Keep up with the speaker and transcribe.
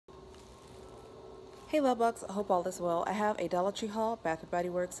Hey Lovebugs, I hope all is well. I have a Dollar Tree haul, Bath & Body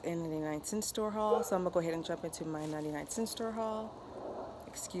Works, and 99cents store haul. So I'm going to go ahead and jump into my 99cents store haul.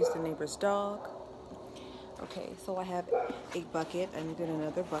 Excuse the neighbor's dog. Okay, so I have a bucket. I needed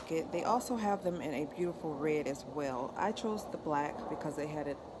another bucket. They also have them in a beautiful red as well. I chose the black because they had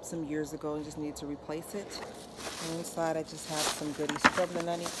it some years ago and just needed to replace it. And inside I just have some goodies from the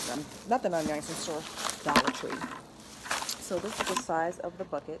not the 99cents store, Dollar Tree. So this is the size of the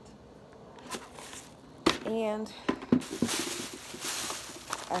bucket. And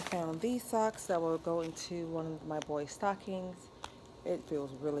I found these socks that will go into one of my boys' stockings. It feels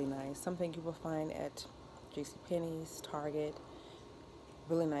really nice. Something you will find at JCPenney's, Target.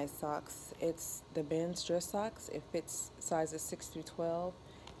 Really nice socks. It's the men's dress socks. It fits sizes 6 through 12.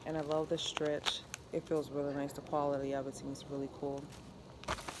 And I love the stretch. It feels really nice. The quality of it seems really cool.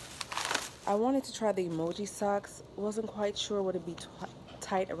 I wanted to try the emoji socks. Wasn't quite sure would it be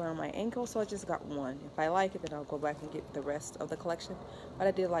tight around my ankle, so I just got one. If I like it, then I'll go back and get the rest of the collection. But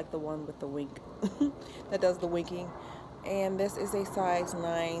I did like the one with the wink that does the winking. And this is a size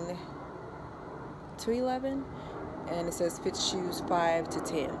 9 to 11, and it says fit shoes 5 to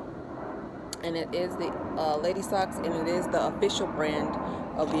 10. And it is the lady socks, and it is the official brand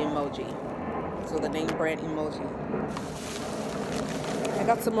of the emoji. So the name brand emoji. I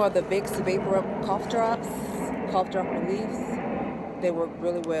got some more of the Vicks Vapor Up cough drop reliefs. They work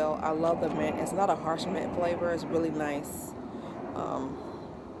really well. I love the mint. It's not a harsh mint flavor. It's really nice.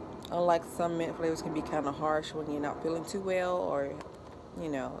 Unlike some mint flavors can be kind of harsh when you're not feeling too well, or you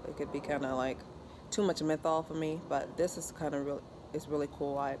know, it could be kind of like too much menthol for me. But this is kind of it's really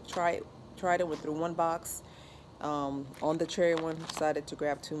cool. I tried it, went through one box. On the cherry one, decided to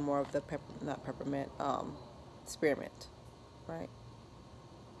grab two more of the spearmint, right?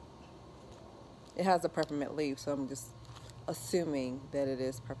 It has a peppermint leaf, so I'm just assuming that it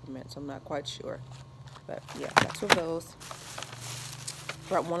is peppermint, so I'm not quite sure. But yeah, got two of those.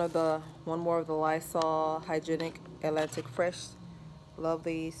 Got one more of the Lysol Hygienic Atlantic Fresh. Love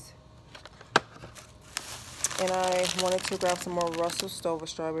these. And I wanted to grab some more Russell Stover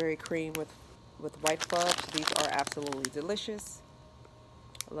strawberry cream with white fudge. These are absolutely delicious.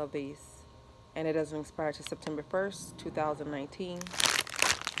 I love these. And it doesn't expire till September 1st, 2019.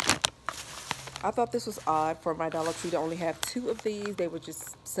 I thought this was odd for my Dollar Tree to only have two of these. They were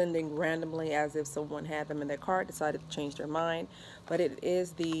just sending randomly as if someone had them in their cart, decided to change their mind. But it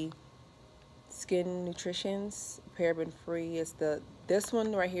is the Skin Nutrition's paraben free. It's this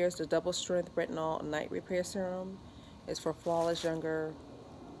one right here is the double strength retinol night repair serum. It's for flawless, younger,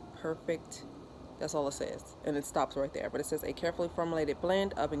 perfect. That's all it says, and it stops right there. But it says a carefully formulated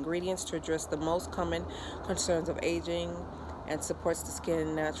blend of ingredients to address the most common concerns of aging and supports the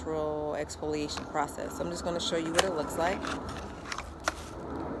skin natural exfoliation process. So I'm just going to show you what it looks like.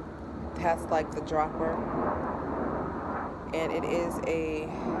 It has like the dropper, and it is a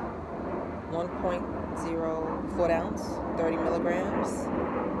 1.0 foot ounce, 30 milligrams.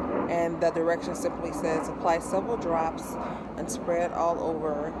 And the direction simply says apply several drops and spread all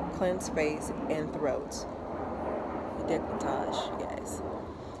over cleansed face and throat. Decolletage, guys.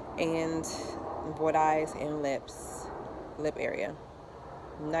 And avoid eyes and lip area.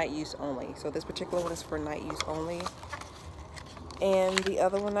 Night use only. So this particular one is for night use only. And the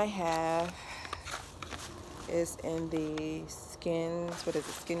other one I have is in the Skin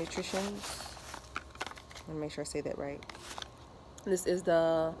Nutrition. Let me make sure I say that right. This is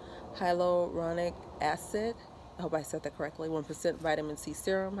the hyaluronic acid. I hope I said that correctly. 1% vitamin C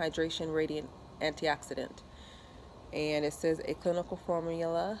serum, hydration, radiant antioxidant. And it says a clinical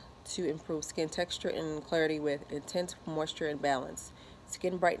formula to improve skin texture and clarity with intense moisture and balance,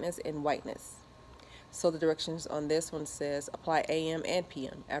 skin brightness and whiteness. So the directions on this one says apply AM and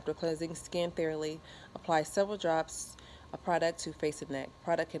PM. After cleansing skin thoroughly, apply several drops of product to face and neck.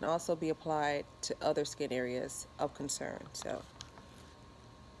 Product can also be applied to other skin areas of concern. So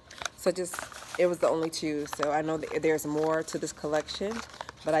just, it was the only two. So I know that there's more to this collection,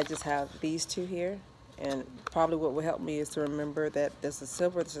 but I just have these two here. And probably what will help me is to remember that this is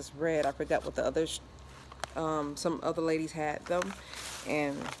silver, this is red. I forgot what the others, some other ladies had them,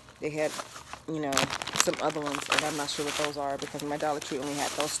 and they had, you know, some other ones, and I'm not sure what those are because my Dollar Tree only had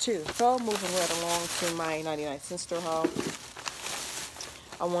those two. So moving right along to my 99cents store haul.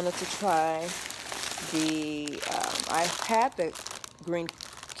 I wanted to try I had the green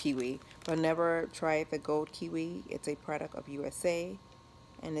kiwi, but never tried the gold kiwi. It's a product of USA,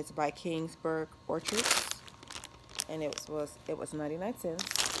 and it's by Kingsburg Orchards, and it was 99 cents,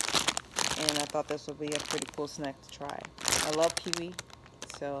 and I thought this would be a pretty cool snack to try. I love kiwi,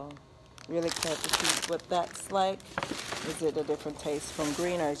 so really excited to see what that's like. Is it a different taste from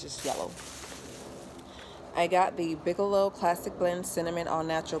green, or is it just yellow? I got the Bigelow Classic Blend Cinnamon All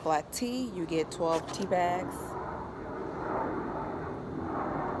Natural Black Tea. You get 12 tea bags.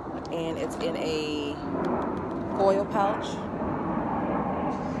 And it's in a foil pouch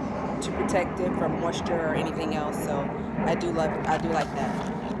to protect it from moisture or anything else. So I do like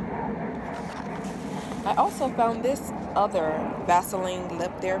that. I also found this other Vaseline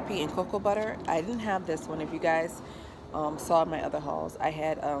Lip Therapy in cocoa butter. I didn't have this one. If you guys saw my other hauls, I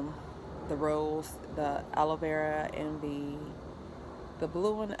had the rose, the aloe vera, and the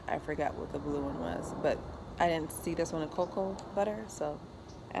blue one. I forgot what the blue one was, but I didn't see this one in cocoa butter, so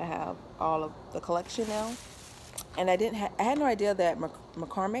I have all of the collection now. And I had no idea that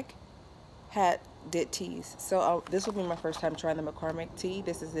McCormick did teas. So this will be my first time trying the McCormick tea.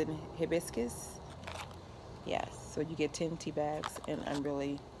 This is in hibiscus. Yes, so you get 10 tea bags, and I'm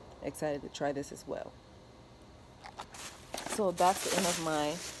really excited to try this as well. So that's the end of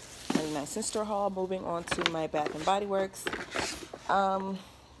my 99cents store haul. Moving on to my Bath and Body Works.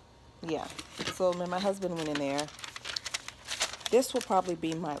 Yeah, so when my husband went in there, this will probably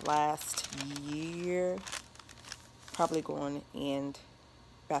be my last year probably going in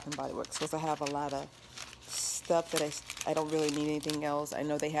Bath and Body Works, because I have a lot of stuff that I don't really need anything else. I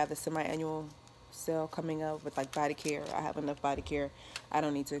know they have the semi-annual sale coming up with like body care. I have enough body care. I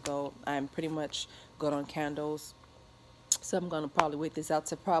don't need to go. I'm pretty much good on candles, so I'm gonna probably wait this out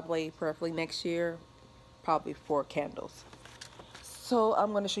to preferably next year, probably 4 candles. So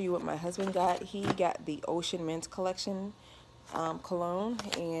I'm gonna show you what my husband got. He got the Ocean Men's Collection cologne,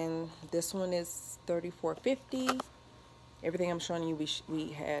 and this one is $34.50. Everything I'm showing you, we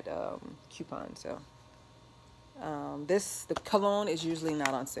had coupons. So the cologne is usually not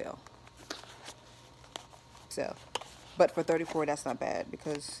on sale. So, but for $34, that's not bad,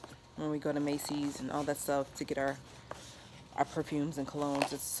 because when we go to Macy's and all that stuff to get our perfumes and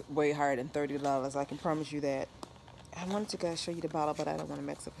colognes, it's way higher than $30. I can promise you that. I wanted to guys show you the bottle, but I don't want to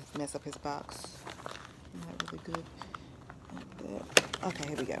mess up his box. Not really good at that. Okay,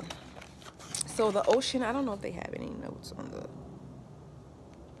 here we go. So the Ocean, I don't know if they have any notes on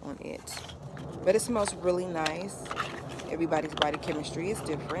it, but it smells really nice. Everybody's body chemistry is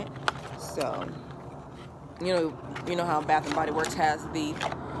different. So you know how Bath and Body Works has the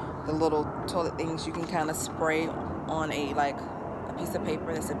little toilet things you can kind of spray on a piece of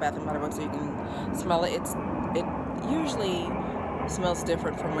paper that's in Bath and Body Works, so you can smell it. It usually smells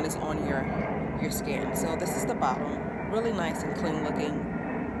different from when it's on your skin. So this is the bottle, really nice and clean looking,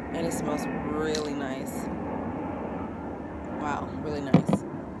 and it smells really nice. Wow, really nice.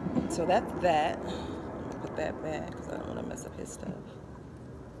 So that's that. I'm gonna put that back because I don't want to mess up his stuff.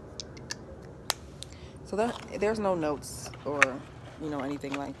 So there's no notes or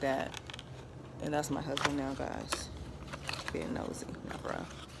anything like that. And that's my husband now, guys. Being nosy, not bro.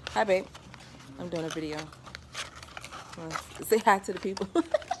 Hi, babe. I'm doing a video. Say hi to the people.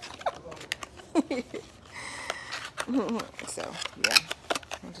 So yeah,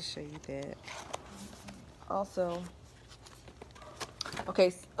 I'll just show you that. Also,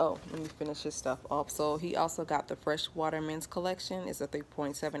 okay. Oh, let me finish his stuff off. So he also got the Freshwater Men's Collection. It's a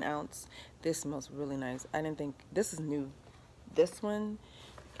 3.7 ounce. This smells really nice. I didn't think this is new. This one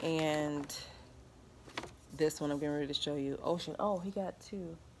and this one I'm getting ready to show you. Ocean. Oh, he got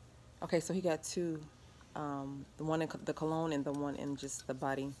 2. Okay, so he got 2. The one in the cologne and the one in just the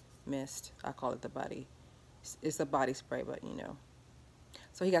body mist. I call it the body. It's a body spray, but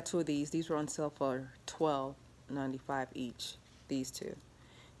So he got 2 of these. These were on sale for $12.95 each. These 2.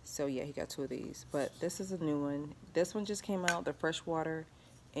 So yeah, he got 2 of these. But this is a new one. This one just came out, the Freshwater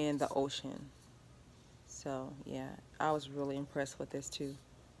and the Ocean. So yeah, I was really impressed with this too.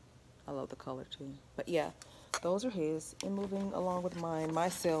 I love the color too. But yeah, those are his. And moving along with mine, my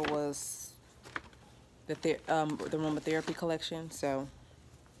sale was the aromatherapy collection. So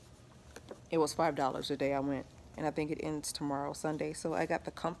it was $5 a day I went, and I think it ends tomorrow, Sunday. So I got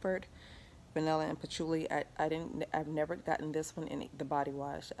the Comfort Vanilla and Patchouli. I've never gotten this one in the body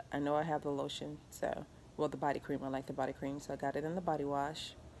wash. I know I have the lotion, so well, the body cream. I like the body cream, so I got it in the body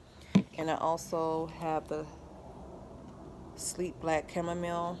wash. And I also have the Sleep Black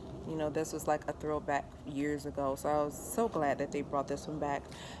Chamomile. This was like a throwback years ago, so I was so glad that they brought this one back.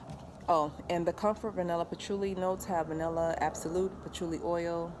 Oh, and the Comfort Vanilla Patchouli notes have vanilla, absolute, patchouli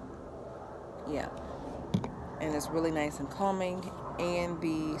oil. Yeah, and it's really nice and calming. And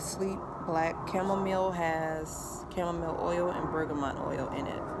the Sleep Black Chamomile has chamomile oil and bergamot oil in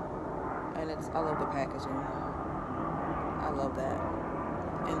it, and I love the packaging. I love that.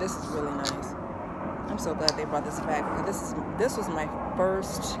 And this is really nice. I'm so glad they brought this back, because this was my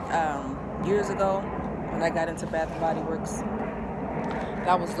first years ago when I got into Bath and Body Works.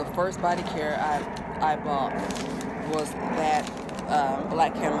 That was the first body care I bought, was that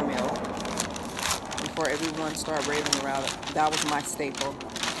black chamomile. Before everyone started raving around it, that was my staple.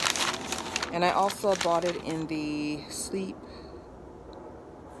 And I also bought it in the sleep.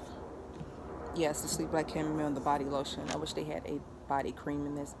 Yes, the sleep black chamomile and the body lotion. I wish they had a body cream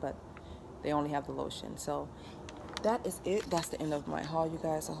in this, but they only have the lotion. So that is it. That's the end of my haul, you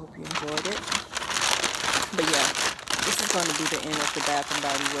guys. I hope you enjoyed it. But yeah. This is going to be the end of the Bath and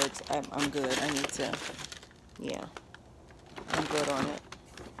Body Works. I'm good. I need to, yeah, I'm good on it.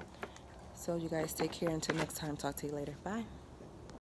 So you guys take care until next time. Talk to you later. Bye.